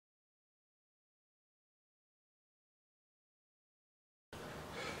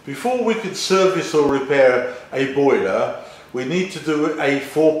Before we could service or repair a boiler, we need to do a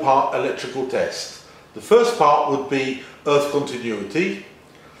 4-part electrical test. The first part would be earth continuity,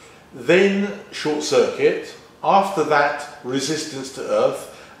 then short circuit, after that resistance to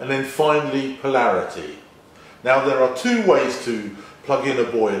earth, and then finally polarity. Now there are two ways to plug in a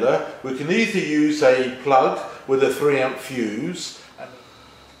boiler. We can either use a plug with a 3 amp fuse.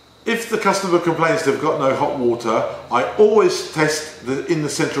 If the customer complains they've got no hot water, I always test in the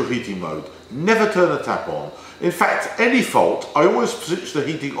central heating mode. Never turn the tap on. In fact, any fault, I always switch the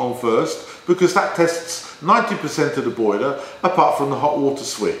heating on first because that tests 90% of the boiler apart from the hot water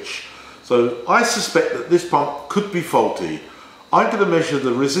switch. So I suspect that this pump could be faulty. I'm going to measure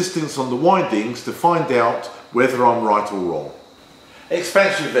the resistance on the windings to find out whether I'm right or wrong.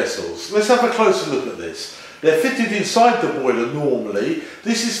 Expansion vessels. Let's have a closer look at this. They're fitted inside the boiler normally.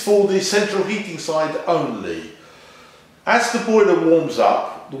 This is for the central heating side only. As the boiler warms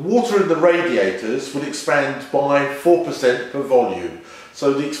up, the water in the radiators will expand by 4% per volume.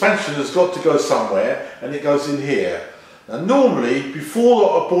 So the expansion has got to go somewhere, and it goes in here. Now normally,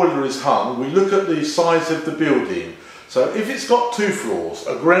 before a boiler is hung, we look at the size of the building. So if it's got 2 floors,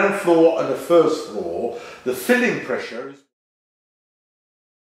 a ground floor and a first floor, the filling pressure is